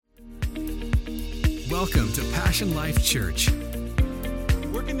Welcome to Passion Life Church.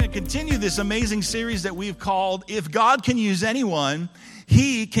 We're going to continue this amazing series that we've called, If God Can Use Anyone,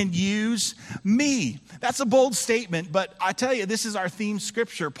 He Can Use Me. That's a bold statement, but I tell you, this is our theme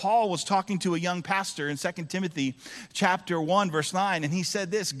scripture. Paul was talking to a young pastor in 2 Timothy chapter 1, verse 9, and he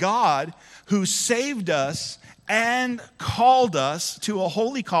said this: God, who saved us and called us to a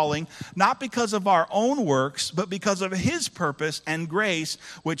holy calling, not because of our own works, but because of His purpose and grace,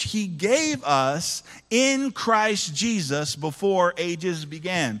 which He gave us in Christ Jesus before ages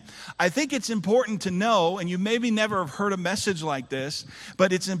began. I think it's important to know, and you maybe never have heard a message like this,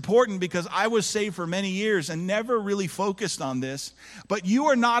 but it's important because I was saved for many years and never really focused on this. But you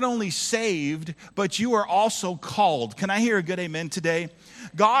are not only saved, but you are also called. Can I hear a good amen today?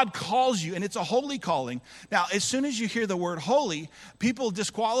 God calls you, and it's a holy calling. Now, as soon as you hear the word holy, people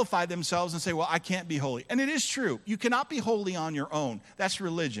disqualify themselves and say, well, I can't be holy. And it is true. You cannot be holy on your own. That's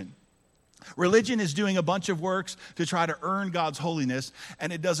religion. Religion is doing a bunch of works to try to earn God's holiness,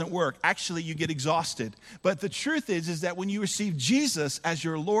 and it doesn't work. Actually, you get exhausted. But the truth is that when you receive Jesus as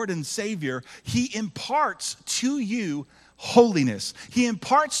your Lord and Savior, He imparts to you holiness. He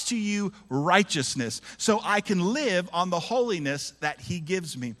imparts to you righteousness, so I can live on the holiness that He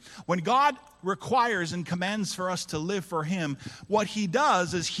gives me. When God requires and commands for us to live for Him, what He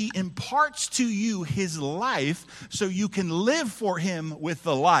does is He imparts to you His life so you can live for Him with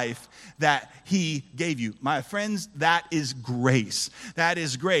the life that He gave you. My friends, that is grace. That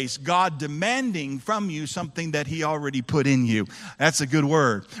is grace. God demanding from you something that He already put in you. That's a good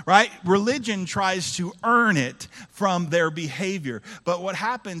word, right? Religion tries to earn it from their behavior. But what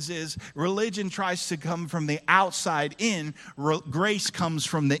happens is religion tries to come from the outside in. Grace comes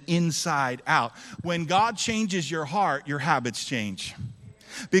from the inside out. When God changes your heart, your habits change.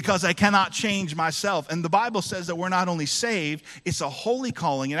 Because I cannot change myself. And the Bible says that we're not only saved, it's a holy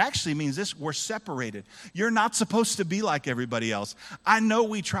calling. It actually means this: we're separated. You're not supposed to be like everybody else. I know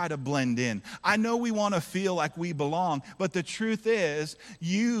we try to blend in. I know we want to feel like we belong. But the truth is,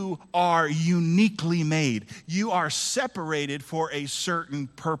 you are uniquely made. You are separated for a certain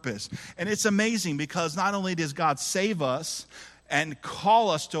purpose. And it's amazing because not only does God save us and call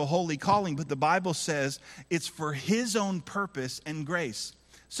us to a holy calling, but the Bible says it's for His own purpose and grace.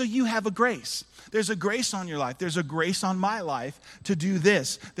 So you have a grace. There's a grace on your life. There's a grace on my life to do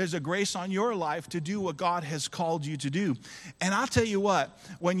this. There's a grace on your life to do what God has called you to do. And I'll tell you what,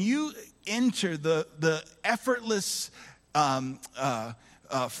 when you enter the effortless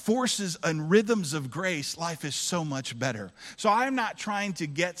forces and rhythms of grace, life is so much better. So I'm not trying to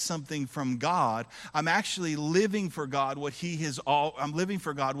get something from God. I'm actually living for God I'm living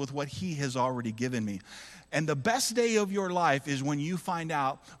for God with what He has already given me. And the best day of your life is when you find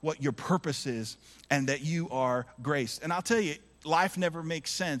out what your purpose is and that you are graced. And I'll tell you, life never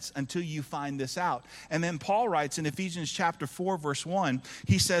makes sense until you find this out. And then Paul writes in Ephesians chapter 4, verse 1,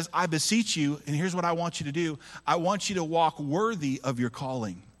 he says, I beseech you, and here's what I want you to do. I want you to walk worthy of your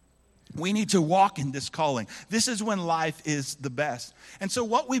calling. We need to walk in this calling. This is when life is the best. And so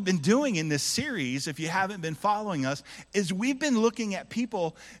what we've been doing in this series, if you haven't been following us, is we've been looking at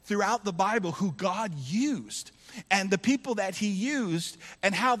people throughout the Bible who God used, and the people that He used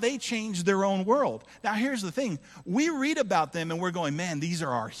and how they changed their own world. Now, here's the thing. We read about them and we're going, man, these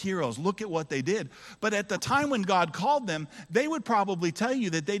are our heroes. Look at what they did. But at the time when God called them, they would probably tell you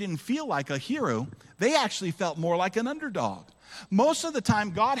that they didn't feel like a hero. They actually felt more like an underdog. Most of the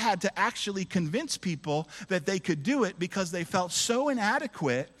time, God had to actually convince people that they could do it because they felt so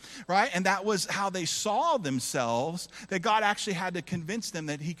inadequate, right? And that was how they saw themselves, that God actually had to convince them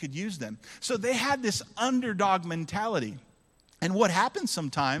that He could use them. So they had this underdog mentality. And what happens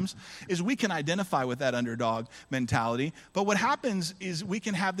sometimes is we can identify with that underdog mentality. But what happens is we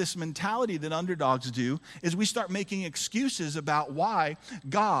can have this mentality that underdogs do, is we start making excuses about why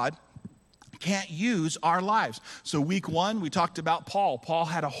God can't use our lives. So week 1, we talked about Paul. Paul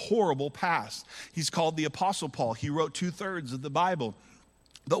had a horrible past. He's called the Apostle Paul. He wrote 2/3 of the Bible.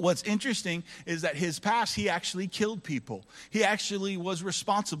 But what's interesting is that his past, he actually killed people. He actually was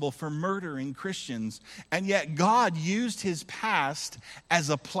responsible for murdering Christians. And yet God used his past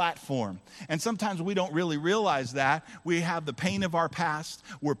as a platform. And sometimes we don't really realize that. We have the pain of our past.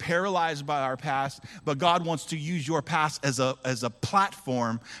 We're paralyzed by our past. But God wants to use your past as a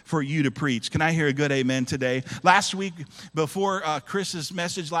platform for you to preach. Can I hear a good amen today? Last week, before Chris's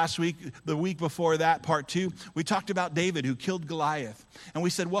message last week, the week before that, part 2, we talked about David who killed Goliath. And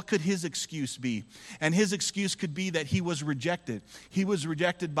we said, what could his excuse be? And his excuse could be that he was rejected. He was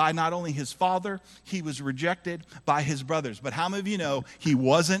rejected by not only his father, he was rejected by his brothers. But how many of you know he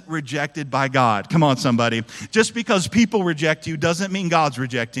wasn't rejected by God? Come on, somebody. Just because people reject you doesn't mean God's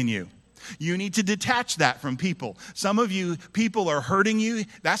rejecting you. You need to detach that from people. Some of you, people are hurting you.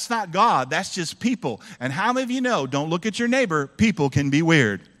 That's not God. That's just people. And how many of you know, don't look at your neighbor, people can be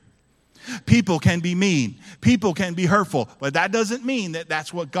weird. People can be mean. People can be hurtful. But that doesn't mean that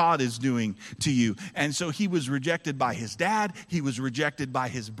that's what God is doing to you. And so he was rejected by his dad. He was rejected by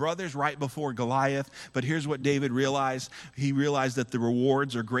his brothers right before Goliath. But here's what David realized. He realized that the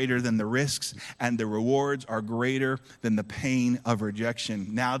rewards are greater than the risks, and the rewards are greater than the pain of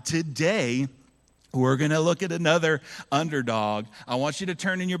rejection. Now today, we're going to look at another underdog. I want you to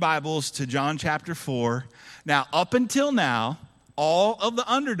turn in your Bibles to John chapter 4. Now, up until now, all of the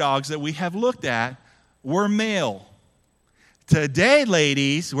underdogs that we have looked at were male. Today,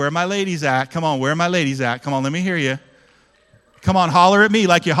 ladies, where are my ladies at? Come on, where are my ladies at? Come on, let me hear you. Come on, holler at me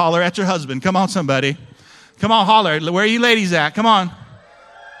like you holler at your husband. Come on, somebody. Come on, holler. Where are you ladies at? Come on.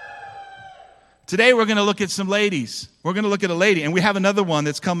 Today, we're going to look at some ladies. We're going to look at a lady, and we have another one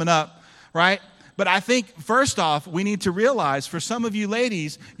that's coming up, right? But I think, first off, we need to realize, for some of you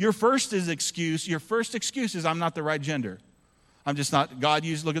ladies, your first excuse is, I'm not the right gender. I'm just not, God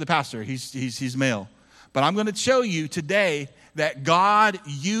used, look at the pastor, he's male. But I'm going to show you today that God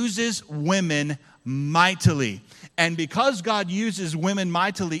uses women mightily. And because God uses women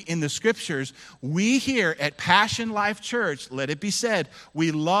mightily in the scriptures, we here at Passion Life Church, let it be said,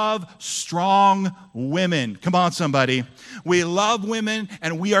 we love strong women. Come on, somebody. We love women,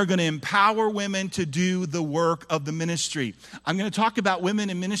 and we are going to empower women to do the work of the ministry. I'm going to talk about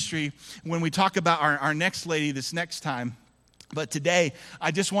women in ministry when we talk about our next lady this next time. But today,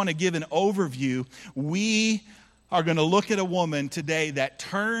 I just want to give an overview. We are going to look at a woman today that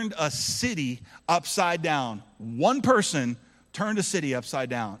turned a city upside down. One person turned a city upside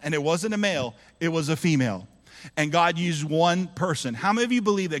down. And it wasn't a male, it was a female. And God used one person. How many of you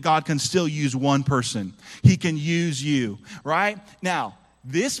believe that God can still use one person? He can use you, right? Now,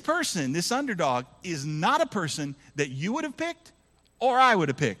 this person, this underdog, is not a person that you would have picked or I would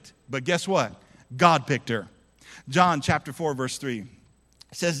have picked. But guess what? God picked her. John chapter 4, verse 3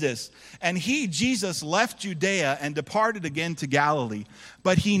 says this, and he, Jesus, left Judea and departed again to Galilee,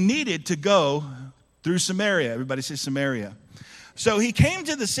 but he needed to go through Samaria. Everybody say Samaria. So he came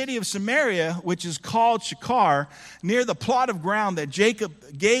to the city of Samaria, which is called Sychar, near the plot of ground that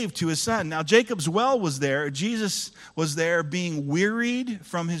Jacob gave to his son. Now Jacob's well was there. Jesus was there being wearied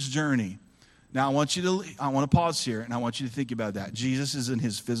from his journey. Now, I want to pause here, and I want you to think about that. Jesus is in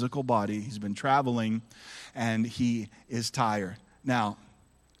his physical body. He's been traveling, and he is tired. Now,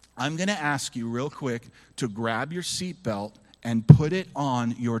 I'm going to ask you real quick to grab your seatbelt and put it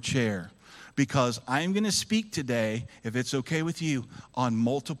on your chair, because I'm going to speak today, if it's okay with you, on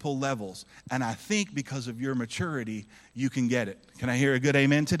multiple levels. And I think because of your maturity, you can get it. Can I hear a good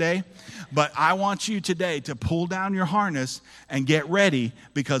amen today? But I want you today to pull down your harness and get ready,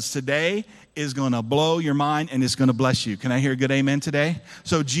 because today is going to blow your mind and it's going to bless you. Can I hear a good amen today?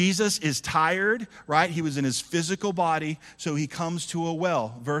 So Jesus is tired, right? He was in his physical body, so he comes to a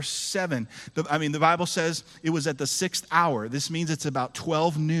well. Verse 7. The Bible says it was at the 6th hour. This means it's about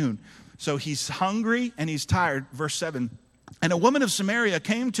 12 noon. So he's hungry and he's tired. Verse 7. And a woman of Samaria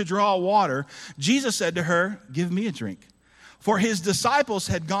came to draw water. Jesus said to her, give me a drink. For his disciples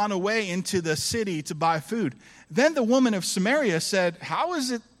had gone away into the city to buy food. Then the woman of Samaria said, how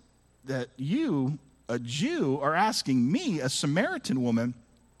is it that you, a Jew, are asking me, a Samaritan woman,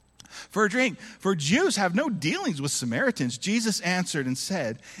 for a drink? For Jews have no dealings with Samaritans. Jesus answered and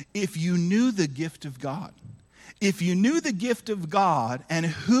said, if you knew the gift of God, if you knew the gift of God and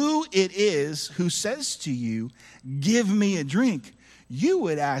who it is who says to you, give me a drink, you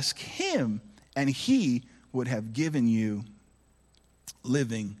would ask him, and he would have given you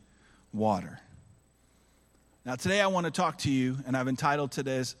living water. Now, today I want to talk to you, and I've entitled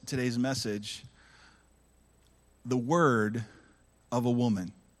today's message, The Word of a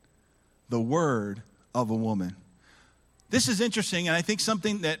Woman. The Word of a Woman. This is interesting, and I think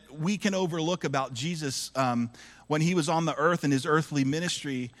something that we can overlook about Jesus when he was on the earth in his earthly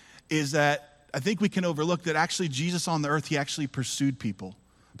ministry is that I think we can overlook that actually Jesus on the earth, he actually pursued people.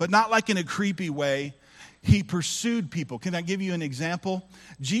 But not like in a creepy way. He pursued people. Can I give you an example?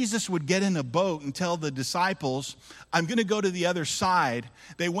 Jesus would get in a boat and tell the disciples, I'm going to go to the other side.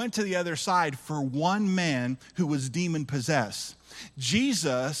 They went to the other side for one man who was demon possessed.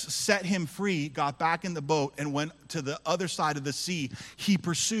 Jesus set him free, got back in the boat, and went to the other side of the sea. He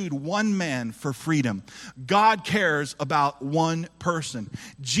pursued one man for freedom. God cares about one person.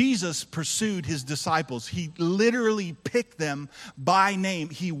 Jesus pursued his disciples. He literally picked them by name.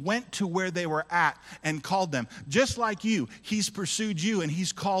 He went to where they were at and called them. Just like you, he's pursued you and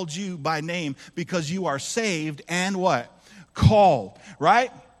he's called you by name because you are saved and what? Called, right?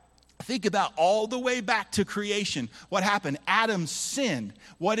 Think about all the way back to creation. What happened? Adam sinned.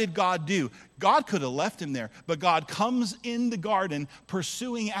 What did God do? God could have left him there, but God comes in the garden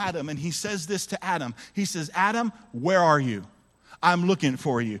pursuing Adam, and he says this to Adam. He says, Adam, where are you? I'm looking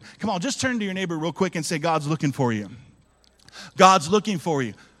for you. Come on, just turn to your neighbor real quick and say, God's looking for you. God's looking for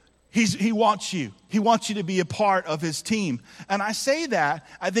you. He wants you. He wants you to be a part of his team. And I say that,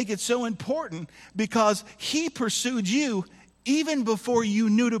 I think it's so important because he pursued you even before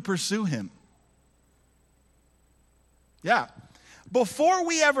you knew to pursue him. Yeah. Before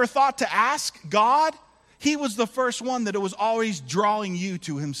we ever thought to ask God, he was the first one that was always drawing you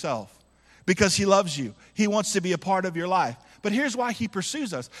to himself because he loves you. He wants to be a part of your life. But here's why he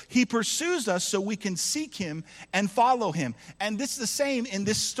pursues us. He pursues us so we can seek him and follow him. And this is the same in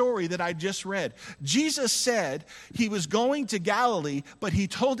this story that I just read. Jesus said he was going to Galilee, but he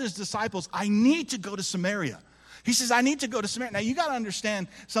told his disciples, I need to go to Samaria. He says, I need to go to Samaria. Now, you got to understand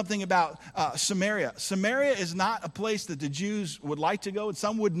something about Samaria. Samaria is not a place that the Jews would like to go, and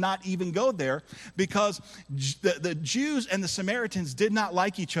some would not even go there because the Jews and the Samaritans did not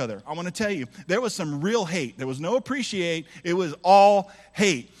like each other. I want to tell you, there was some real hate. There was no appreciate. It was all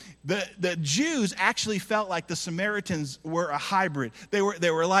hate. The Jews actually felt like the Samaritans were a hybrid. They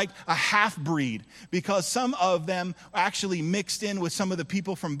were like a half-breed because some of them actually mixed in with some of the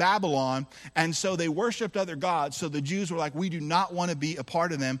people from Babylon, and so they worshiped other gods. So the Jews were like, we do not want to be a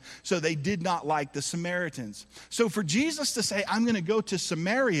part of them, so they did not like the Samaritans. So for Jesus to say, I'm going to go to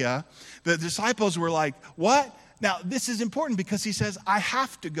Samaria, the disciples were like, what? Now, this is important because he says, I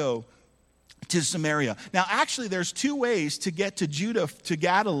have to go to Samaria. Now, actually, there's two ways to get to Judah, to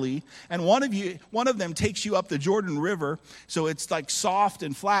Galilee, and one of them takes you up the Jordan River, so it's like soft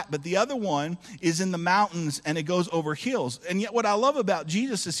and flat, but the other one is in the mountains, and it goes over hills. And yet what I love about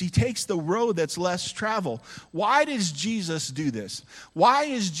Jesus is he takes the road that's less traveled. Why does Jesus do this? Why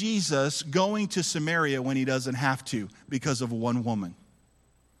is Jesus going to Samaria when he doesn't have to? Because of one woman.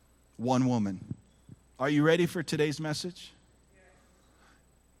 One woman. Are you ready for today's message?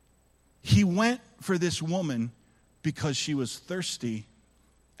 He went for this woman because she was thirsty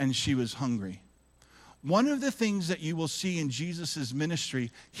and she was hungry. One of the things that you will see in Jesus'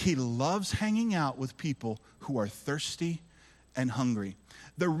 ministry, he loves hanging out with people who are thirsty and hungry.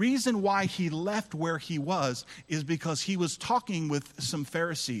 The reason why he left where he was is because he was talking with some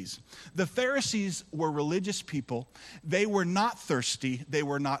Pharisees. The Pharisees were religious people. They were not thirsty. They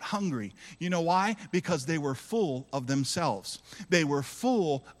were not hungry. You know why? Because they were full of themselves. They were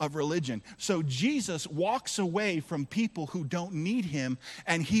full of religion. So Jesus walks away from people who don't need him,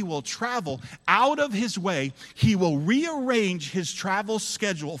 and he will travel out of his way. He will rearrange his travel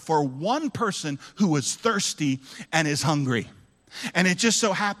schedule for one person who is thirsty and is hungry. And it just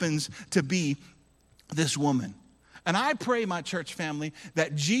so happens to be this woman. And I pray, my church family,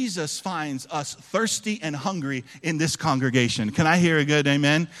 that Jesus finds us thirsty and hungry in this congregation. Can I hear a good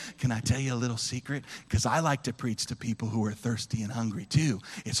amen? Can I tell you a little secret? Because I like to preach to people who are thirsty and hungry too.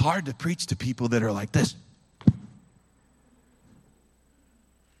 It's hard to preach to people that are like this.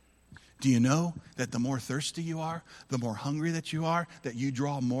 Do you know that the more thirsty you are, the more hungry that you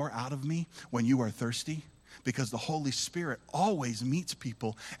draw more out of me when you are thirsty? Because the Holy Spirit always meets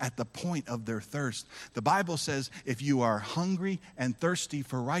people at the point of their thirst. The Bible says if you are hungry and thirsty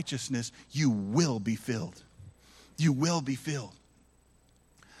for righteousness, you will be filled. You will be filled.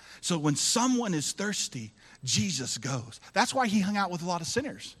 So when someone is thirsty, Jesus goes. That's why he hung out with a lot of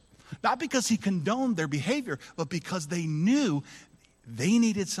sinners. Not because he condoned their behavior, but because they knew they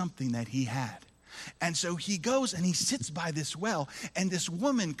needed something that he had. And so he goes and he sits by this well, and this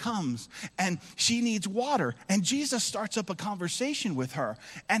woman comes and she needs water. And Jesus starts up a conversation with her,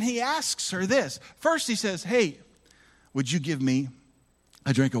 and he asks her this. First he says, hey, would you give me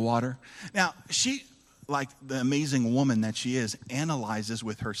a drink of water? Now, she, like the amazing woman that she is, analyzes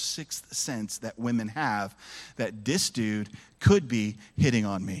with her sixth sense that women have that this dude could be hitting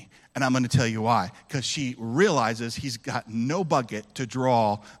on me. And I'm going to tell you why. Because she realizes he's got no bucket to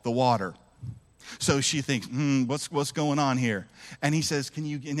draw the water. So she thinks, what's going on here? And he says,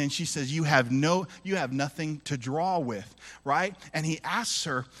 and then she says, you have nothing to draw with, right? And he asks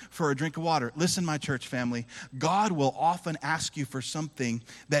her for a drink of water. Listen, my church family, God will often ask you for something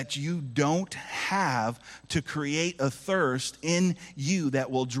that you don't have to create a thirst in you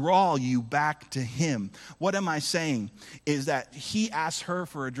that will draw you back to him. What am I saying? Is that he asked her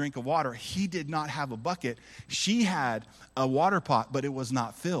for a drink of water. He did not have a bucket. She had a water pot, but it was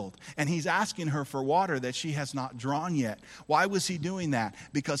not filled. And he's asking her for water that she has not drawn yet. Why was he doing that?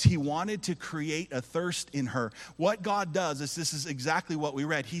 Because he wanted to create a thirst in her. What God does is, this is exactly what we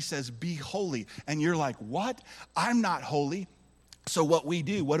read. He says, be holy. And you're like, what? I'm not holy. So what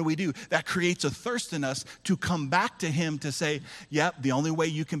do we do? That creates a thirst in us to come back to him to say, yep, the only way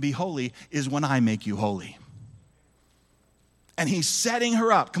you can be holy is when I make you holy. And he's setting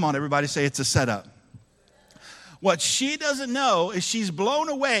her up. Come on, everybody say it's a setup. What she doesn't know is she's blown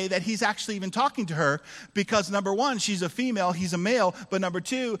away that he's actually even talking to her because, number one, she's a female, he's a male, but number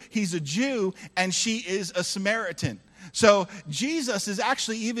two, he's a Jew and she is a Samaritan. So Jesus is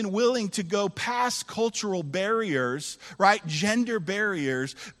actually even willing to go past cultural barriers, right? Gender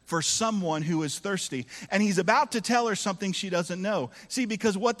barriers for someone who is thirsty. And he's about to tell her something she doesn't know. See,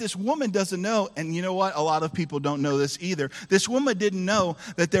 because what this woman doesn't know, and you know what? A lot of people don't know this either. This woman didn't know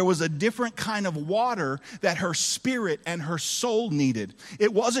that there was a different kind of water that her spirit and her soul needed.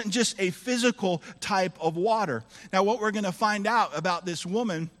 It wasn't just a physical type of water. Now, what we're going to find out about this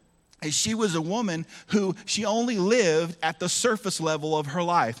woman is she was a woman who she only lived at the surface level of her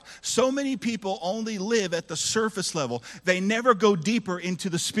life. So many people only live at the surface level. They never go deeper into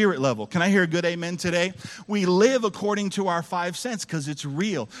the spirit level. Can I hear a good amen today? We live according to our five senses because it's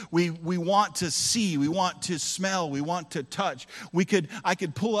real. We want to see, we want to smell, we want to touch. I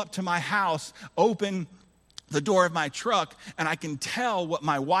could pull up to my house, open the door of my truck, and I can tell what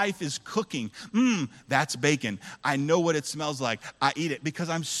my wife is cooking. That's bacon. I know what it smells like. I eat it because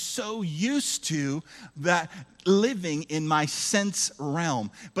I'm so used to that living in my sense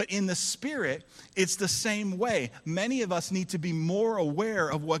realm. But in the spirit, it's the same way. Many of us need to be more aware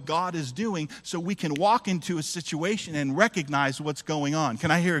of what God is doing so we can walk into a situation and recognize what's going on.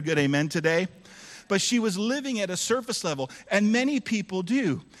 Can I hear a good amen today? But she was living at a surface level, and many people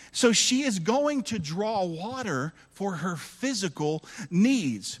do. So she is going to draw water for her physical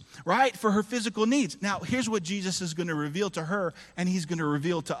needs, right? For her physical needs. Now, here's what Jesus is going to reveal to her, and he's going to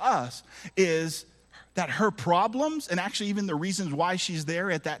reveal to us, is that her problems, and actually even the reasons why she's there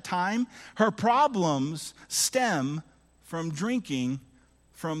at that time, her problems stem from drinking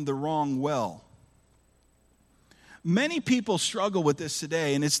from the wrong well. Many people struggle with this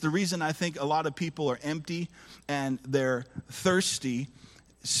today, and it's the reason I think a lot of people are empty and they're thirsty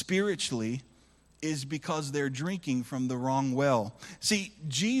spiritually is because they're drinking from the wrong well. See,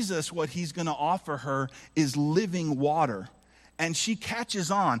 Jesus, what he's going to offer her is living water. And she catches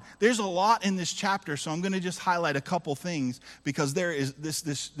on. There's a lot in this chapter, so I'm going to just highlight a couple things because there is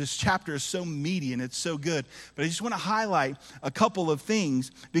this chapter is so meaty and it's so good. But I just want to highlight a couple of things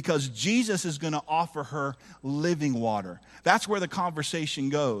because Jesus is going to offer her living water. That's where the conversation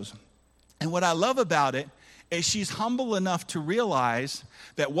goes. And what I love about it is she's humble enough to realize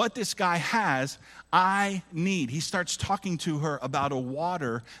that what this guy has, I need. He starts talking to her about a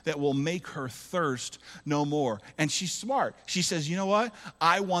water that will make her thirst no more. And she's smart. She says, you know what?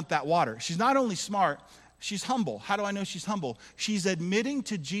 I want that water. She's not only smart, she's humble. How do I know she's humble? She's admitting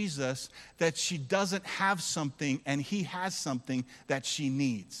to Jesus that she doesn't have something and he has something that she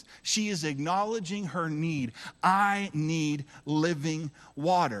needs. She is acknowledging her need. I need living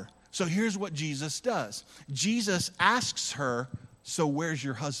water. So here's what Jesus does. Jesus asks her, so where's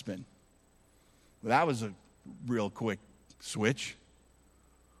your husband? Well, that was a real quick switch.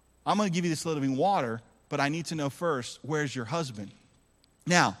 I'm going to give you this living water, but I need to know first, where's your husband?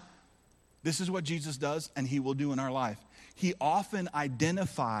 Now, this is what Jesus does and he will do in our life. He often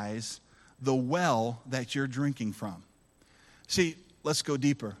identifies the well that you're drinking from. See, let's go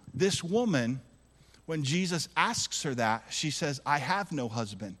deeper. This woman, when Jesus asks her that, she says, I have no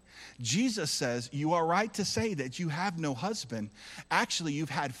husband. Jesus says, you are right to say that you have no husband. Actually, you've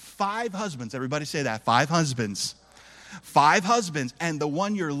had 5 husbands. Everybody say that, 5 husbands. 5 husbands, and the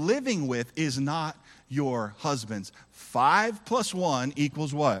one you're living with is not your husband's. 5 plus 1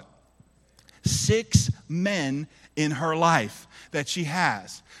 equals what? 6 men in her life that she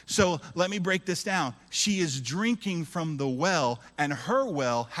has. So let me break this down. She is drinking from the well, and her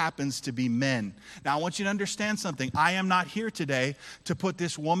well happens to be men. Now, I want you to understand something. I am not here today to put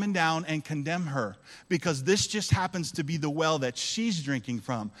this woman down and condemn her, because this just happens to be the well that she's drinking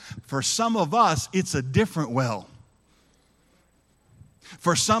from. For some of us, it's a different well.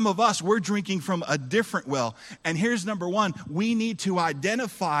 For some of us, we're drinking from a different well. And here's number 1. We need to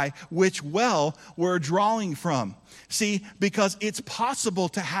identify which well we're drawing from. See, because it's possible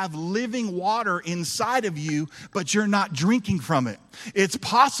to have living water inside of you, but you're not drinking from it. It's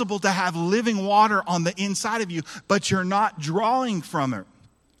possible to have living water on the inside of you, but you're not drawing from it.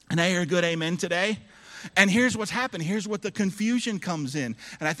 And I hear a good amen today. And here's what's happened. Here's what the confusion comes in.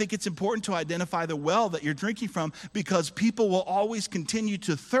 And I think it's important to identify the well that you're drinking from, because people will always continue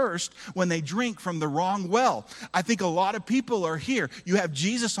to thirst when they drink from the wrong well. I think a lot of people are here. You have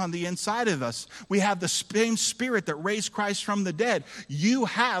Jesus on the inside of us. We have the same Spirit that raised Christ from the dead. You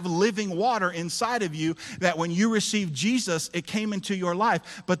have living water inside of you that when you received Jesus, it came into your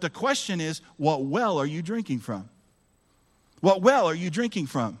life. But the question is, what well are you drinking from? What well are you drinking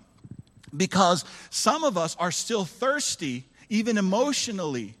from? Because some of us are still thirsty, even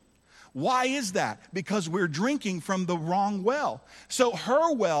emotionally. Why is that? Because we're drinking from the wrong well. So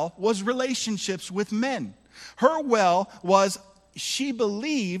her well was relationships with men. Her well was, she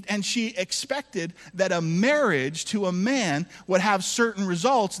believed and she expected that a marriage to a man would have certain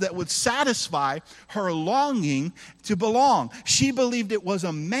results that would satisfy her longing to belong. She believed it was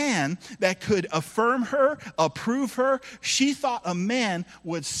a man that could affirm her, approve her. She thought a man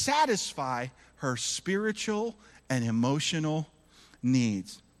would satisfy her spiritual and emotional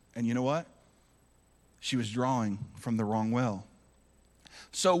needs. And you know what? She was drawing from the wrong well.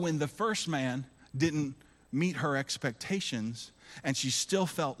 So when the first man didn't meet her expectations, and she still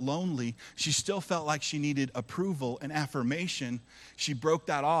felt lonely, she still felt like she needed approval and affirmation, she broke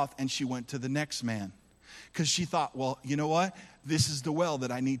that off and she went to the next man. Because she thought, well, you know what? This is the well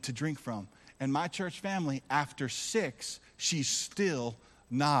that I need to drink from. And my church family, after 6, she's still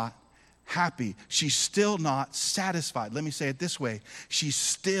not happy. She's still not satisfied. Let me say it this way. She's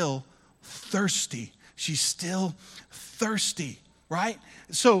still thirsty. She's still thirsty, right?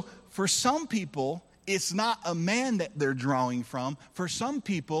 So for some people, it's not a man that they're drawing from. For some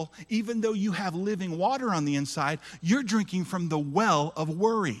people, even though you have living water on the inside, you're drinking from the well of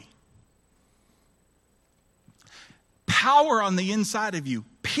worry. Power on the inside of you,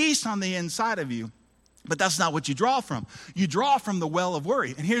 peace on the inside of you, but that's not what you draw from. You draw from the well of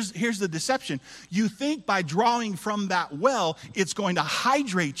worry. And here's the deception. You think by drawing from that well, it's going to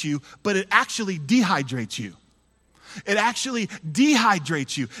hydrate you, but it actually dehydrates you. It actually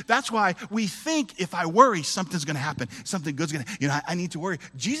dehydrates you. That's why we think if I worry, something's going to happen. Something good's going to, I need to worry.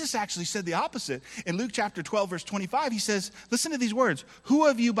 Jesus actually said the opposite. In Luke chapter 12, verse 25, he says, listen to these words. Who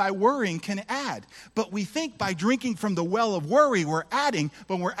of you by worrying can add? But we think by drinking from the well of worry, we're adding,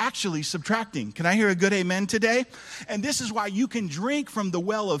 but we're actually subtracting. Can I hear a good amen today? And this is why you can drink from the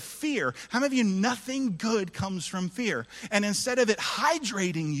well of fear. How many of you, nothing good comes from fear? And instead of it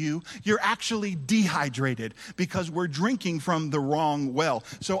hydrating you, you're actually dehydrated because we're drinking from the wrong well.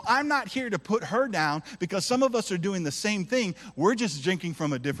 So I'm not here to put her down because some of us are doing the same thing. We're just drinking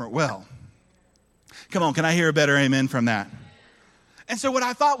from a different well. Come on, can I hear a better amen from that? And so what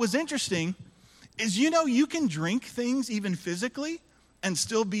I thought was interesting is, you can drink things even physically and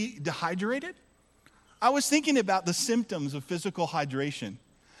still be dehydrated. I was thinking about the symptoms of physical hydration.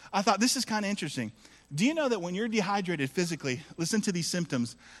 I thought this is kind of interesting. Do you know that when you're dehydrated physically, listen to these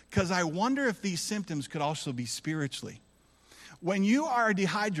symptoms, because I wonder if these symptoms could also be spiritually. When you are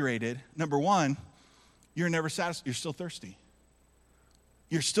dehydrated, number one, you're never satisfied. You're still thirsty.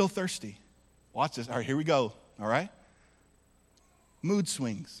 You're still thirsty. Watch this. All right, here we go. All right? Mood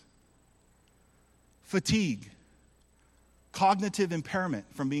swings, fatigue, cognitive impairment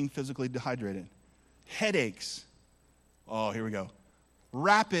from being physically dehydrated, headaches. Oh, here we go.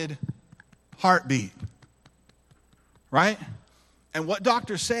 Rapid heartbeat, right? And what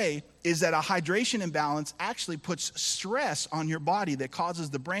doctors say is that a hydration imbalance actually puts stress on your body that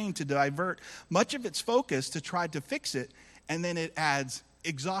causes the brain to divert much of its focus to try to fix it, and then it adds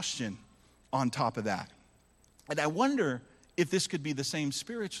exhaustion on top of that. And I wonder if this could be the same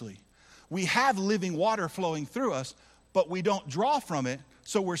spiritually. We have living water flowing through us, but we don't draw from it,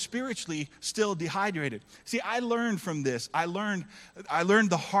 so we're spiritually still dehydrated. See, I learned from this. I learned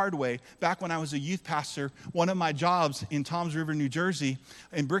the hard way back when I was a youth pastor. One of my jobs in Toms River, New Jersey,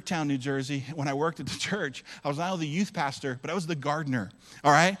 in Bricktown, New Jersey, when I worked at the church, I was not only the youth pastor, but I was the gardener,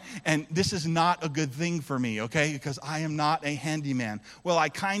 all right? And this is not a good thing for me, okay, because I am not a handyman. Well, I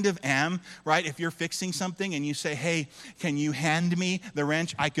kind of am, right? If you're fixing something and you say, hey, can you hand me the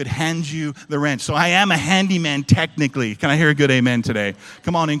wrench? I could hand you the wrench. So I am a handyman technically. Can I hear a good amen today?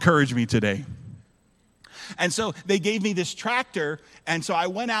 Come on, encourage me today. And so they gave me this tractor, and so I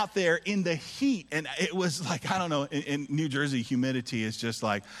went out there in the heat, and it was like, I don't know, in New Jersey, humidity is just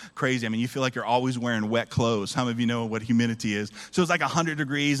like crazy. I mean, you feel like you're always wearing wet clothes. How many of you know what humidity is? So it's like 100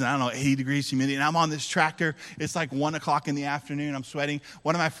 degrees, and I don't know, 80 degrees humidity, and I'm on this tractor. It's like 1 o'clock in the afternoon. I'm sweating.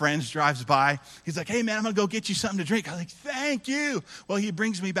 One of my friends drives by. He's like, hey, man, I'm going to go get you something to drink. I'm like, thank you. Well, he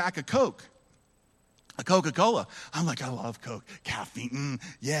brings me back a Coke. A Coca-Cola. I'm like, I love Coke. Caffeine,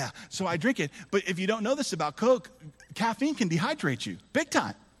 yeah. So I drink it. But if you don't know this about Coke, caffeine can dehydrate you big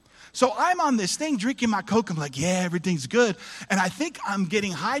time. So I'm on this thing drinking my Coke. I'm like, yeah, everything's good. And I think I'm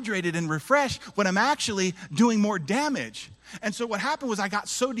getting hydrated and refreshed when I'm actually doing more damage. And so what happened was I got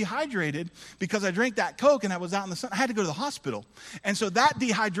so dehydrated because I drank that Coke and I was out in the sun. I had to go to the hospital. And so that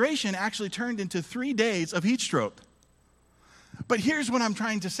dehydration actually turned into 3 days of heat stroke. But here's what I'm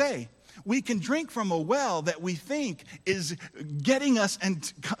trying to say. We can drink from a well that we think is getting us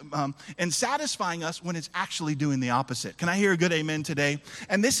and satisfying us when it's actually doing the opposite. Can I hear a good amen today?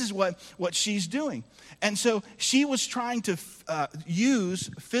 And this is what she's doing. And so she was trying to use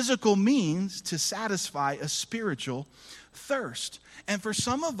physical means to satisfy a spiritual thirst. And for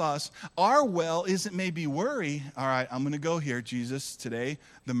some of us, our well isn't maybe worry. All right, I'm going to go here, Jesus, today.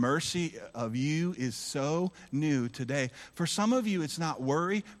 The mercy of you is so new today. For some of you, it's not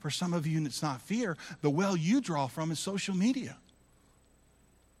worry. For some of you, it's not fear. The well you draw from is social media.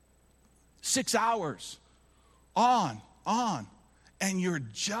 6 hours, on, and you're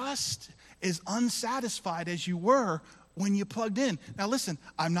just as unsatisfied as you were when you plugged in. Now listen,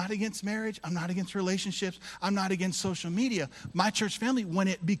 I'm not against marriage. I'm not against relationships. I'm not against social media. My church family, when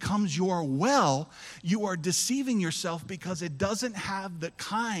it becomes your well, you are deceiving yourself because it doesn't have the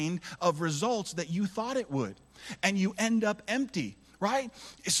kind of results that you thought it would. And you end up empty, right?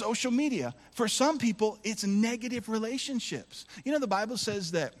 Social media. For some people, it's negative relationships. You know, the Bible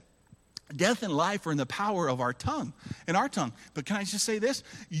says that death and life are in the power of our tongue, in our tongue. But can I just say this?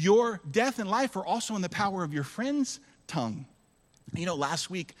 Your death and life are also in the power of your friend's tongue. You know, last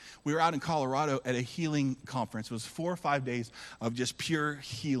week we were out in Colorado at a healing conference. It was 4 or 5 days of just pure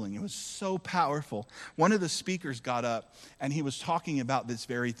healing. It was so powerful. One of the speakers got up and he was talking about this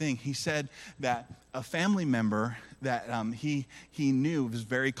very thing. He said that a family member that he knew, was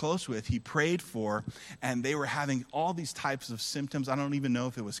very close with, he prayed for, and they were having all these types of symptoms. I don't even know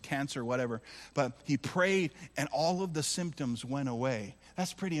if it was cancer or whatever, but he prayed and all of the symptoms went away.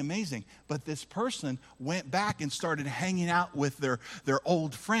 That's pretty amazing. But this person went back and started hanging out with their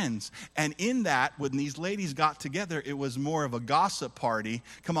old friends. And in that, when these ladies got together, it was more of a gossip party,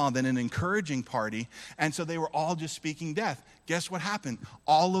 than an encouraging party. And so they were all just speaking death. Guess what happened?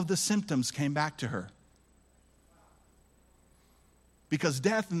 All of the symptoms came back to her. Because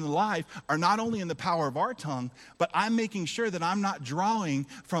death and life are not only in the power of our tongue, but I'm making sure that I'm not drawing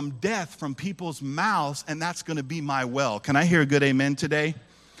from death from people's mouths, and that's going to be my well. Can I hear a good amen today?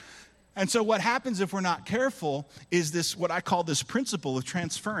 And so what happens if we're not careful is this, what I call this principle of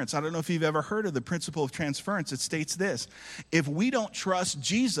transference. I don't know if you've ever heard of the principle of transference. It states this: if we don't trust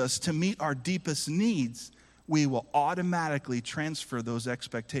Jesus to meet our deepest needs, we will automatically transfer those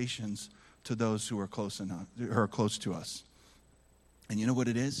expectations to those who are close enough, who are close to us. And you know what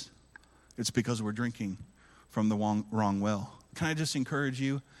it is? It's because we're drinking from the wrong well. Can I just encourage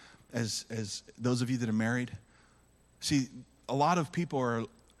you, as those of you that are married? See, a lot of people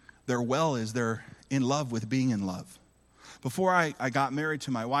their well is they're in love with being in love. Before I got married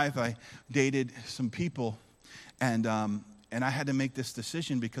to my wife, I dated some people, and I had to make this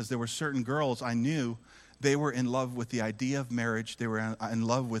decision because there were certain girls I knew they were in love with the idea of marriage. They were in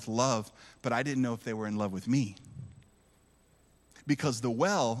love with love, but I didn't know if they were in love with me. Because the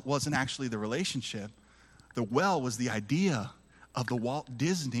well wasn't actually the relationship. The well was the idea of the Walt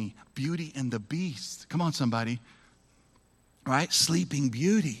Disney Beauty and the Beast. Come on, somebody. Right? Sleeping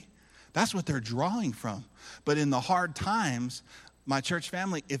Beauty. That's what they're drawing from. But in the hard times, my church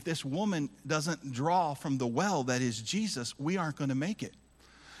family, if this woman doesn't draw from the well that is Jesus, we aren't going to make it.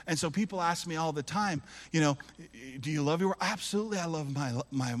 And so people ask me all the time, do you love your wife? Absolutely, I love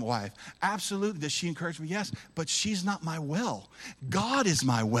my wife. Absolutely. Does she encourage me? Yes, but she's not my well. God is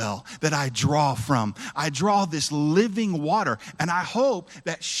my well that I draw from. I draw this living water, and I hope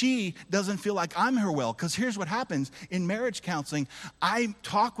that she doesn't feel like I'm her well, because here's what happens in marriage counseling. I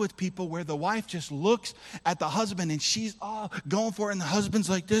talk with people where the wife just looks at the husband, and she's going for it, and the husband's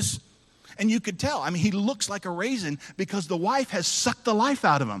like this. And you could tell. He looks like a raisin because the wife has sucked the life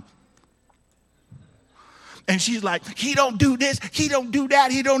out of him. And she's like, he don't do this, he don't do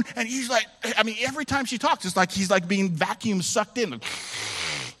that, he don't. And he's like, every time she talks, it's like he's like being vacuum sucked in.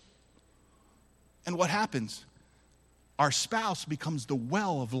 And what happens? Our spouse becomes the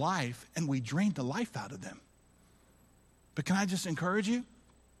well of life, and we drain the life out of them. But can I just encourage you?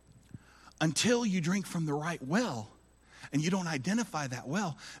 Until you drink from the right well, and you don't identify that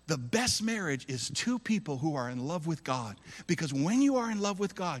well, the best marriage is two people who are in love with God. Because when you are in love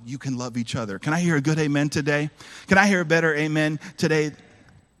with God, you can love each other. Can I hear a good amen today? Can I hear a better amen today?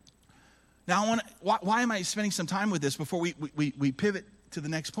 Now, why am I spending some time with this before we pivot to the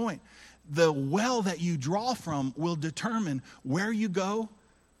next point? The well that you draw from will determine where you go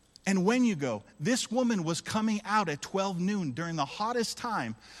And when you go, this woman was coming out at 12 noon during the hottest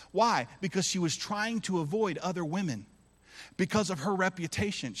time. Why? Because she was trying to avoid other women because of her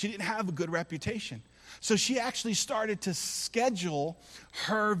reputation. She didn't have a good reputation. So she actually started to schedule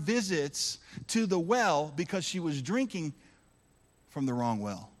her visits to the well because she was drinking from the wrong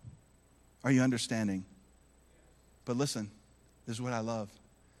well. Are you understanding? But listen, this is what I love.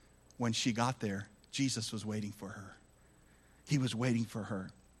 When she got there, Jesus was waiting for her. He was waiting for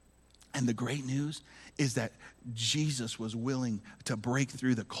her. And the great news is that Jesus was willing to break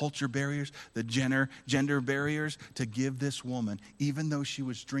through the culture barriers, the gender barriers, to give this woman, even though she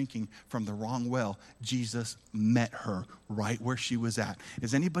was drinking from the wrong well, Jesus met her right where she was at.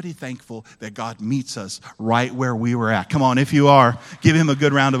 Is anybody thankful that God meets us right where we were at? Come on, if you are, give him a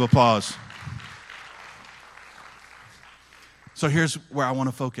good round of applause. So here's where I want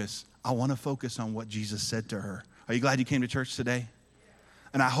to focus. I want to focus on what Jesus said to her. Are you glad you came to church today?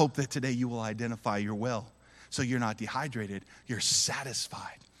 And I hope that today you will identify your well. So you're not dehydrated, you're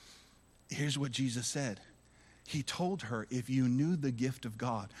satisfied. Here's what Jesus said. He told her, if you knew the gift of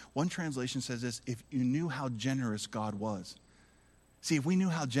God. One translation says this, if you knew how generous God was. See, if we knew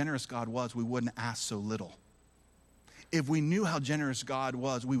how generous God was, we wouldn't ask so little. If we knew how generous God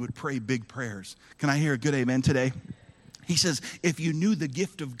was, we would pray big prayers. Can I hear a good amen today? He says, if you knew the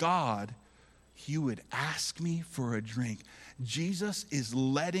gift of God, you would ask me for a drink. Jesus is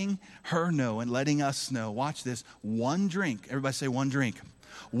letting her know and letting us know, watch this, one drink, everybody say one drink.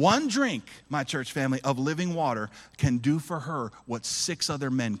 One drink, my church family, of living water can do for her what 6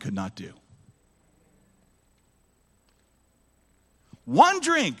 other men could not do. One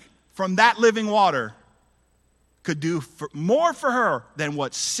drink from that living water could do more for her than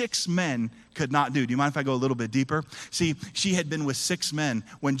what 6 men could not do. Do you mind if I go a little bit deeper? See, she had been with 6 men.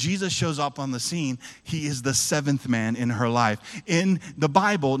 When Jesus shows up on the scene, he is the 7th man in her life. In the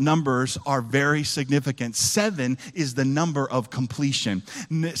Bible, numbers are very significant. 7 is the number of completion.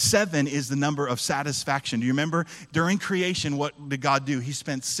 7 is the number of satisfaction. Do you remember? During creation, what did God do? He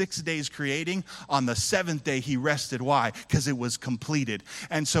spent 6 days creating. On the 7th day, he rested. Why? Because it was completed.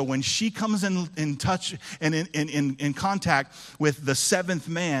 And so when she comes in touch and in contact with the 7th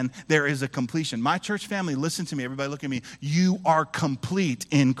man, there is a completion. My church family, listen to me. Everybody look at me. You are complete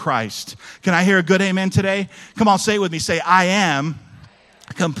in Christ. Can I hear a good amen today? Come on, say it with me. Say, I am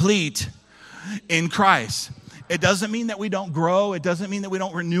complete in Christ. It doesn't mean that we don't grow. It doesn't mean that we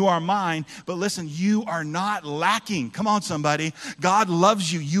don't renew our mind. But listen, you are not lacking. Come on, somebody. God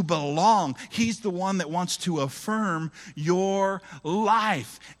loves you. You belong. He's the one that wants to affirm your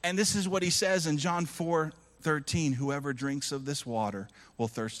life. And this is what he says in John 4:13, whoever drinks of this water will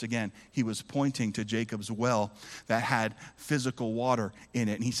thirst again. He was pointing to Jacob's well that had physical water in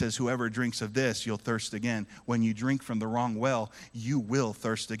it. And he says, whoever drinks of this, you'll thirst again. When you drink from the wrong well, you will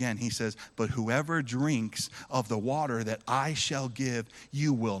thirst again. He says, but whoever drinks of the water that I shall give,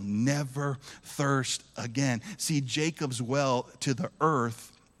 you will never thirst again. See, Jacob's well to the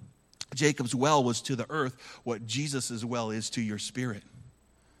earth, Jacob's well was to the earth what Jesus' well is to your spirit.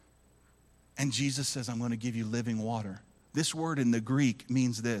 And Jesus says, I'm going to give you living water. This word in the Greek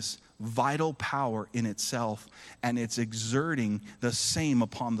means this, vital power in itself, and it's exerting the same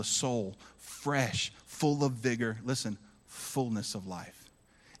upon the soul, fresh, full of vigor, listen, fullness of life.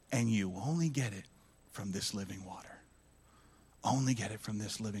 And you only get it from this living water. Only get it from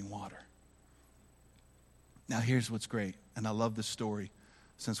this living water. Now here's what's great, and I love this story,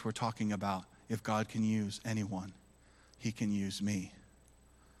 since we're talking about if God can use anyone, he can use me.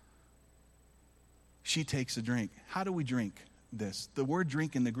 She takes a drink. How do we drink this? The word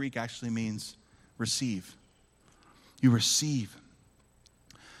drink in the Greek actually means receive. You receive.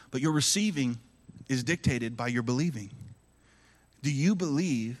 But your receiving is dictated by your believing. Do you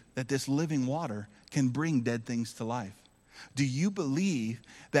believe that this living water can bring dead things to life? Do you believe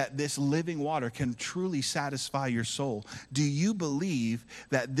that this living water can truly satisfy your soul? Do you believe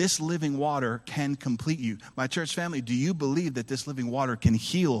that this living water can complete you? My church family, do you believe that this living water can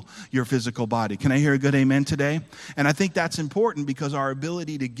heal your physical body? Can I hear a good amen today? And I think that's important because our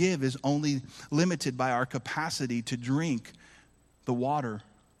ability to give is only limited by our capacity to drink the water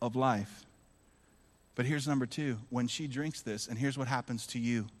of life. But here's number 2. When she drinks this, and here's what happens to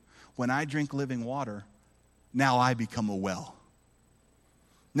you. When I drink living water, now I become a well.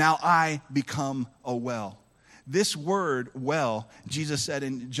 Now I become a well. This word, well, Jesus said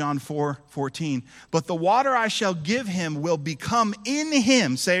in John 4:14, but the water I shall give him will become in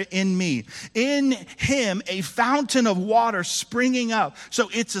him, say in me, in him a fountain of water springing up. So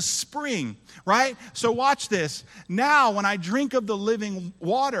it's a spring, right? So watch this. Now when I drink of the living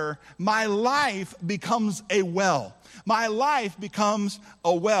water, my life becomes a well. My life becomes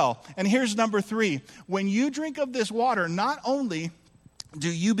a well. And here's number 3. When you drink of this water, not only do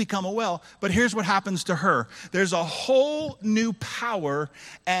you become a well, but here's what happens to her. There's a whole new power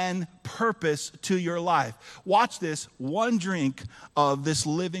and purpose to your life. Watch this. One drink of this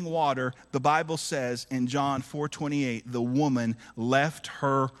living water, the Bible says in John 4:28, the woman left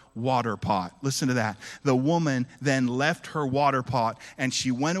her water pot. Listen to that. The woman then left her water pot, and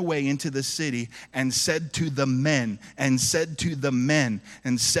she went away into the city and said to the men,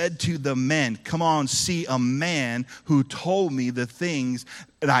 come on, see a man who told me the things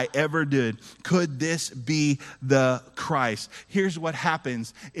that I ever did. Could this be the Christ? Here's what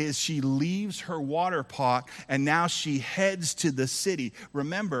happens is she leaves her water pot and now she heads to the city.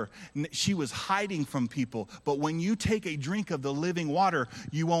 Remember, she was hiding from people, but when you take a drink of the living water,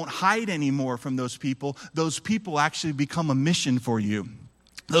 you won't hide anymore from those people. Those people actually become a mission for you.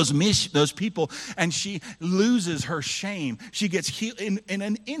 Those people, and she loses her shame. She gets healed in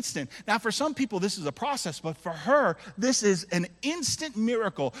an instant. Now, for some people, this is a process, but for her, this is an instant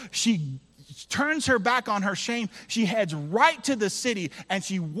miracle. She turns her back on her shame. She heads right to the city, and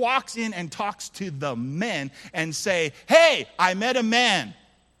she walks in and talks to the men and say, hey, I met a man.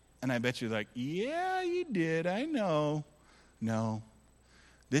 And I bet you're like, yeah, you did. I know. No,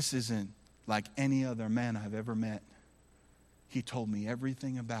 this isn't like any other man I've ever met. He told me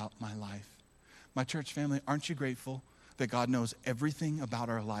everything about my life. My church family, aren't you grateful that God knows everything about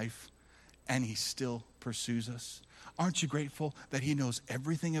our life and he still pursues us? Aren't you grateful that he knows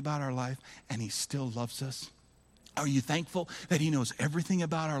everything about our life and he still loves us? Are you thankful that he knows everything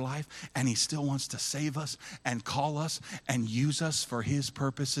about our life and he still wants to save us and call us and use us for his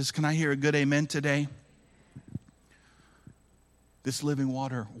purposes? Can I hear a good amen today? This living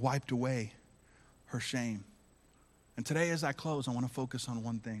water wiped away her shame. And today as I close, I want to focus on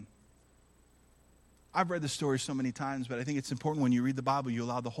one thing. I've read the story so many times, but I think it's important when you read the Bible, you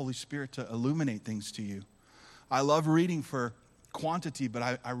allow the Holy Spirit to illuminate things to you. I love reading for quantity,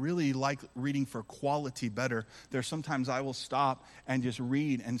 but I really like reading for quality better. There's sometimes I will stop and just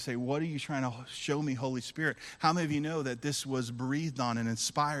read and say, what are you trying to show me, Holy Spirit? How many of you know that this was breathed on and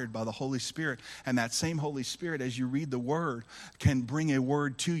inspired by the Holy Spirit? And that same Holy Spirit, as you read the word, can bring a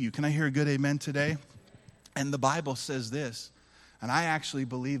word to you. Can I hear a good amen today? And the Bible says this, and I actually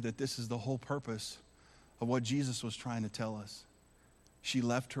believe that this is the whole purpose of what Jesus was trying to tell us. She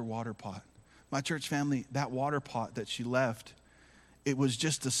left her water pot. My church family, that water pot that she left, it was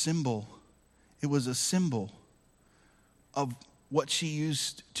just a symbol. It was a symbol of what she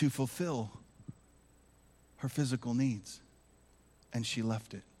used to fulfill her physical needs. And she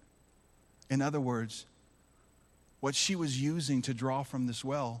left it. In other words, what she was using to draw from this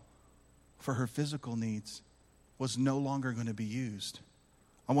well for her physical needs was no longer going to be used.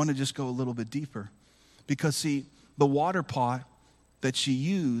 I want to just go a little bit deeper. Because see, the water pot that she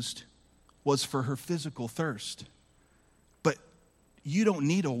used was for her physical thirst. But you don't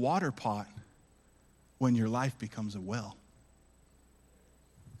need a water pot when your life becomes a well.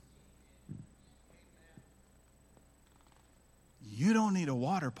 You don't need a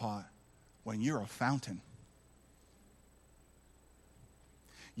water pot when you're a fountain.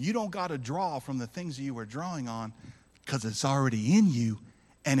 You don't got to draw from the things that you were drawing on because it's already in you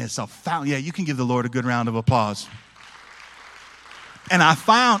and it's a fountain. Yeah, you can give the Lord a good round of applause. And I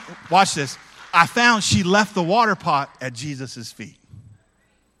found, watch this, I found she left the water pot at Jesus' feet.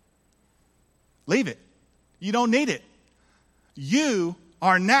 Leave it. You don't need it. You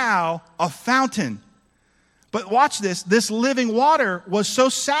are now a fountain. But watch this, this living water was so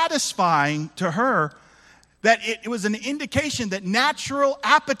satisfying to her that it was an indication that natural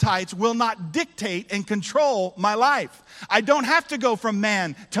appetites will not dictate and control my life. I don't have to go from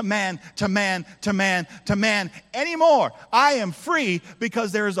man to man to man to man to man anymore. I am free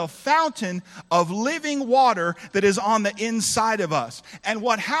because there is a fountain of living water that is on the inside of us. And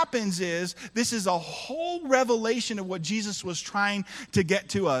what happens is, this is a whole revelation of what Jesus was trying to get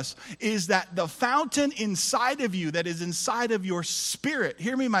to us, is that the fountain inside of you, that is inside of your spirit,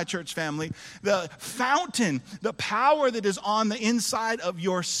 hear me, my church family, the fountain, the power that is on the inside of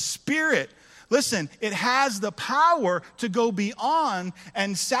your spirit, listen, it has the power to go beyond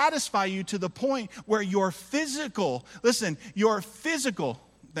and satisfy you to the point where your physical,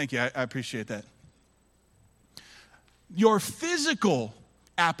 thank you, I appreciate that. Your physical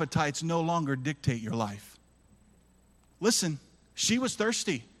appetites no longer dictate your life. Listen, she was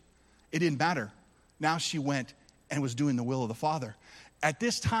thirsty. It didn't matter. Now she went and was doing the will of the Father. At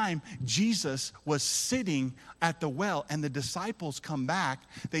this time, Jesus was sitting at the well, and the disciples come back.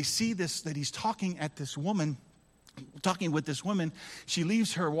 They see this, that he's talking at this woman talking with this woman. She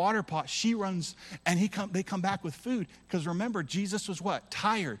leaves her water pot. She runs, and they come back with food. Because remember, Jesus was what?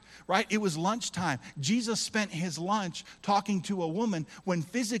 Tired, right? It was lunchtime. Jesus spent his lunch talking to a woman when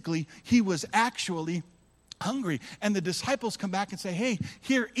physically he was actually hungry. And the disciples come back and say, hey,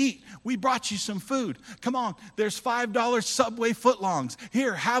 here, eat. We brought you some food. Come on, there's $5 Subway footlongs.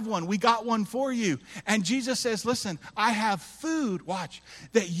 Here, have one. We got one for you. And Jesus says, listen, I have food, watch,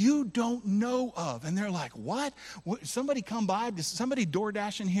 that you don't know of. And they're like, what? Somebody come by? Did somebody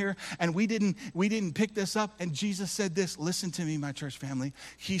DoorDash in here and we didn't pick this up? And Jesus said this, listen to me, my church family.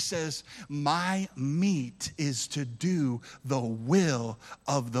 He says, my meat is to do the will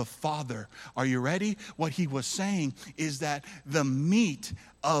of the Father. Are you ready? What he was saying is that the meat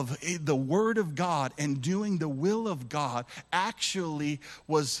of the Word of God and doing the will of God actually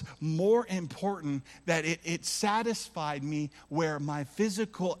was more important, that it satisfied me where my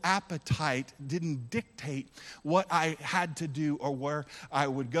physical appetite didn't dictate what I had to do or where I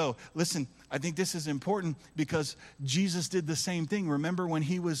would go. Listen, I think this is important because Jesus did the same thing. Remember when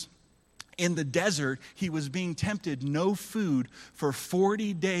he was in the desert, he was being tempted, no food for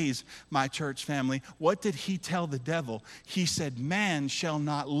 40 days, my church family. What did he tell the devil? He said, man shall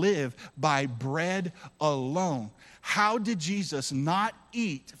not live by bread alone. How did Jesus not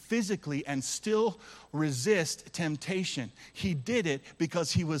eat physically and still resist temptation? He did it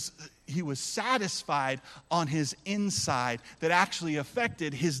because he was satisfied on his inside that actually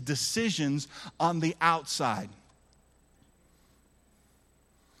affected his decisions on the outside.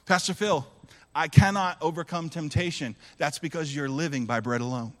 Pastor Phil, I cannot overcome temptation. That's because you're living by bread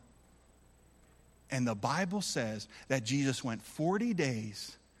alone. And the Bible says that Jesus went 40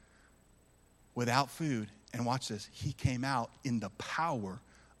 days without food. And watch this, he came out in the power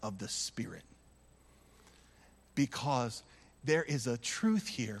of the Spirit. Because there is a truth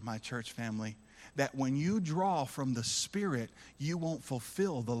here, my church family, that when you draw from the Spirit, you won't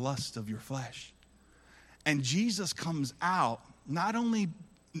fulfill the lust of your flesh. And Jesus comes out not only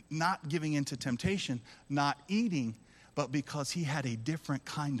not giving into temptation, not eating, but because he had a different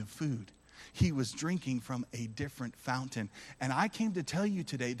kind of food. He was drinking from a different fountain. And I came to tell you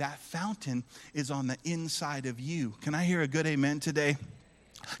today that fountain is on the inside of you. Can I hear a good amen today?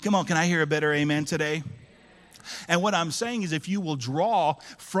 Come on, can I hear a better amen today? And what I'm saying is if you will draw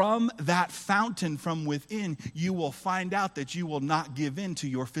from that fountain from within, you will find out that you will not give in to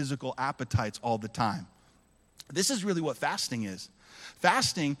your physical appetites all the time. This is really what fasting is.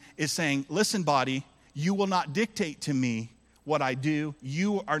 Fasting is saying, listen, body, you will not dictate to me what I do.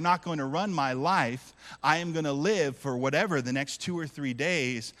 You are not going to run my life. I am going to live for whatever the next 2 or 3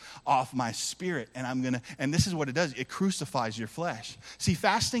 days off my spirit. And this is what it does. It crucifies your flesh. See,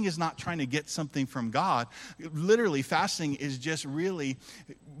 fasting is not trying to get something from God. Literally, fasting is just really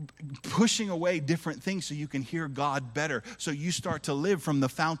pushing away different things so you can hear God better. So you start to live from the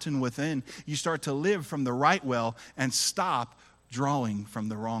fountain within. You start to live from the right well and stop drawing from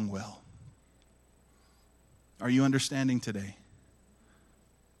the wrong well. Are you understanding today?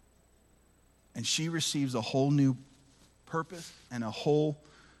 And she receives a whole new purpose and a whole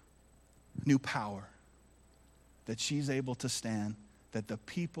new power that she's able to stand, that the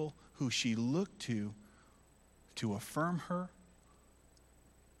people who she looked to affirm her,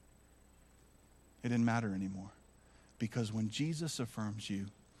 it didn't matter anymore. Because when Jesus affirms you,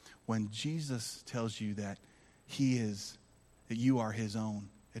 when Jesus tells you that that you are his own,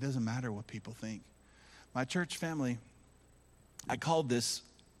 it doesn't matter what people think. My church family, I called this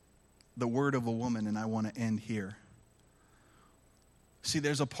the word of a woman, and I want to end here. See,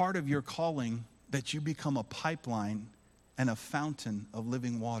 there's a part of your calling that you become a pipeline and a fountain of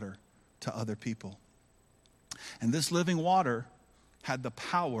living water to other people. And this living water had the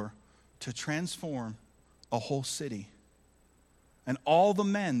power to transform a whole city. And all the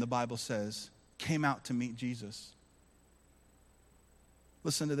men, the Bible says, came out to meet Jesus.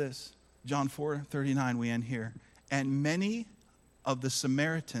 Listen to this. John 4:39, we end here. And many of the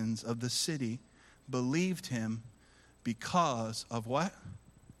Samaritans of the city believed him because of what?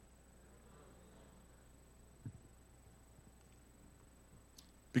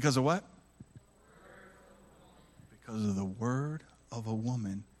 Because of what? Because of the word of a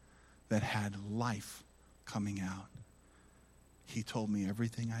woman that had life coming out. He told me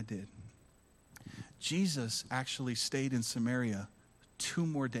everything I did. Jesus actually stayed in Samaria 2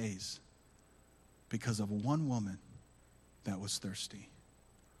 more days because of one woman that was thirsty.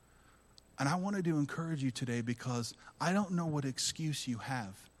 And I wanted to encourage you today because I don't know what excuse you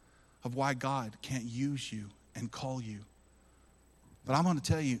have of why God can't use you and call you. But I'm going to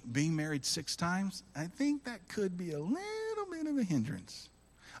tell you, being married 6 times, I think that could be a little bit of a hindrance.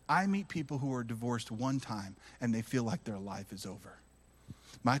 I meet people who are divorced one time and they feel like their life is over.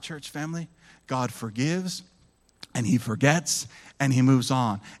 My church family, God forgives and he forgets and he moves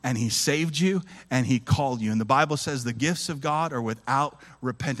on. And he saved you and he called you. And the Bible says the gifts of God are without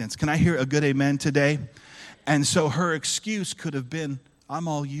repentance. Can I hear a good amen today? And so her excuse could have been, I'm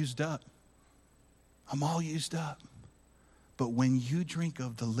all used up. I'm all used up. But when you drink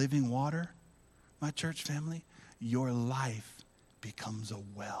of the living water, my church family, your life becomes a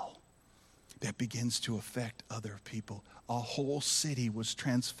well that begins to affect other people. A whole city was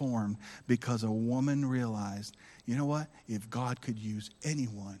transformed because a woman realized, you know what? If God could use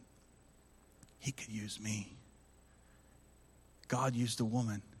anyone, he could use me. God used a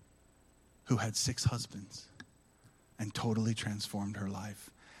woman who had 6 husbands and totally transformed her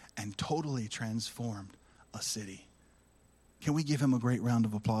life and totally transformed a city. Can we give him a great round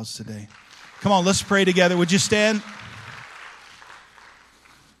of applause today? Come on, let's pray together. Would you stand?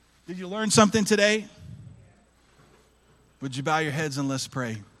 Did you learn something today? Would you bow your heads and let's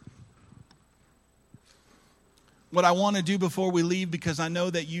pray? What I want to do before we leave, because I know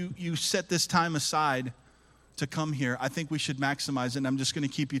that you set this time aside to come here, I think we should maximize it. And I'm just going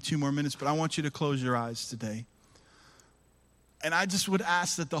to keep you 2 more minutes, but I want you to close your eyes today. And I just would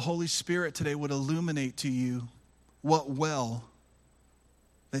ask that the Holy Spirit today would illuminate to you what well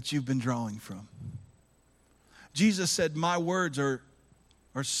that you've been drawing from. Jesus said, my words are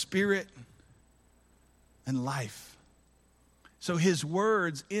spirit and life. So his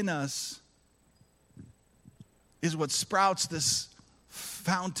words in us is what sprouts this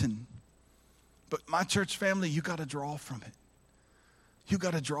fountain. But my church family, you got to draw from it. You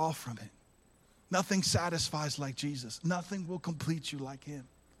got to draw from it. Nothing satisfies like Jesus. Nothing will complete you like him.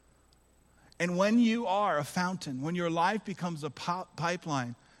 And when you are a fountain, when your life becomes a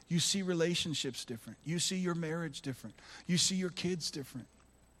pipeline, you see relationships different. You see your marriage different. You see your kids different.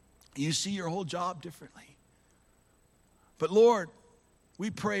 You see your whole job differently. But Lord, we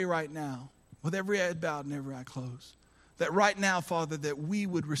pray right now, with every head bowed and every eye closed, that right now, Father, that we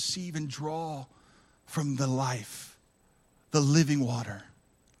would receive and draw from the life, the living water,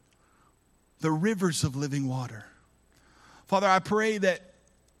 the rivers of living water. Father, I pray that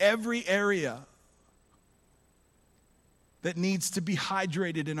every area that needs to be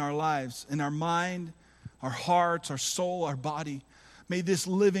hydrated in our lives, in our mind, our hearts, our soul, our body, may this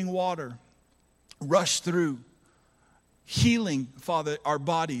living water rush through, healing, Father, our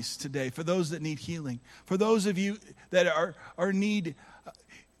bodies today. For those that need healing, for those of you that are need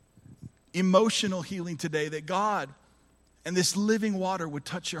emotional healing today, that God and this living water would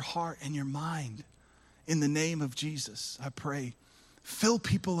touch your heart and your mind. In the name of Jesus, I pray. Fill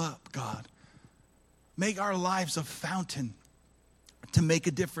people up, God. Make our lives a fountain to make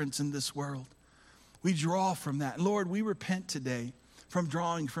a difference in this world. We draw from that. Lord, we repent today from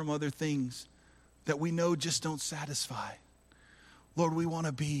drawing from other things that we know just don't satisfy. Lord, we want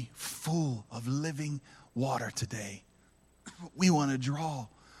to be full of living water today. We want to draw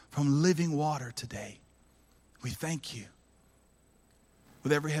from living water today. We thank you.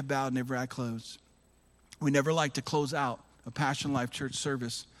 With every head bowed and every eye closed, we never like to close out a Passion Life Church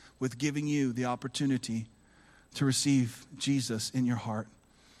service with giving you the opportunity to receive Jesus in your heart.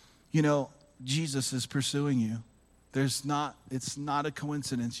 You know, Jesus is pursuing you. It's not a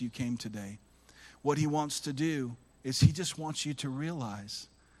coincidence you came today. What he wants to do is he just wants you to realize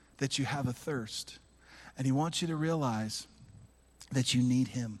that you have a thirst. And he wants you to realize that you need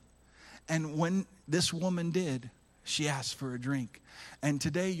him. And when this woman did, she asked for a drink. And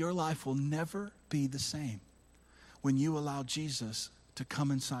today your life will never be the same when you allow Jesus to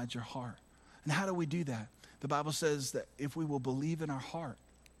come inside your heart. And how do we do that? The Bible says that if we will believe in our heart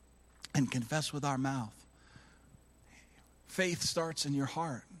and confess with our mouth, faith starts in your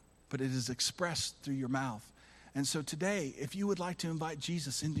heart, but it is expressed through your mouth. And so today, if you would like to invite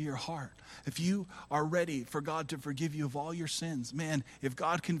Jesus into your heart, if you are ready for God to forgive you of all your sins, man, if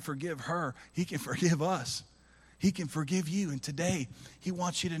God can forgive her, he can forgive us. He can forgive you. And today, he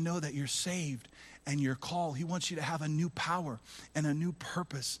wants you to know that you're saved and you're called. He wants you to have a new power and a new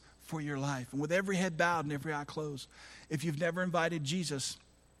purpose for your life. And with every head bowed and every eye closed, if you've never invited Jesus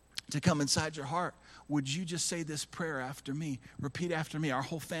to come inside your heart, would you just say this prayer after me? Repeat after me. Our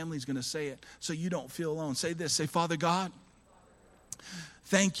whole family's going to say it so you don't feel alone. Say this. Say, Father God,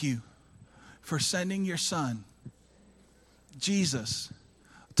 thank you for sending your son, Jesus,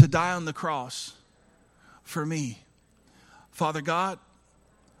 to die on the cross for me. Father God,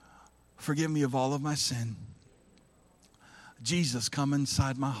 forgive me of all of my sin. Jesus, come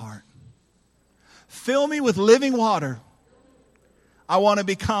inside my heart. Fill me with living water. I want to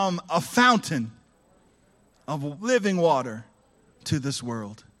become a fountain of living water to this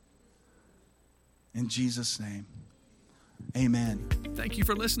world. In Jesus' name, amen. Thank you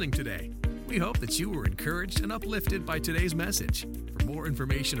for listening today. We hope that you were encouraged and uplifted by today's message. For more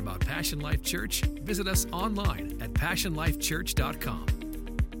information about Passion Life Church, visit us online at passionlifechurch.com.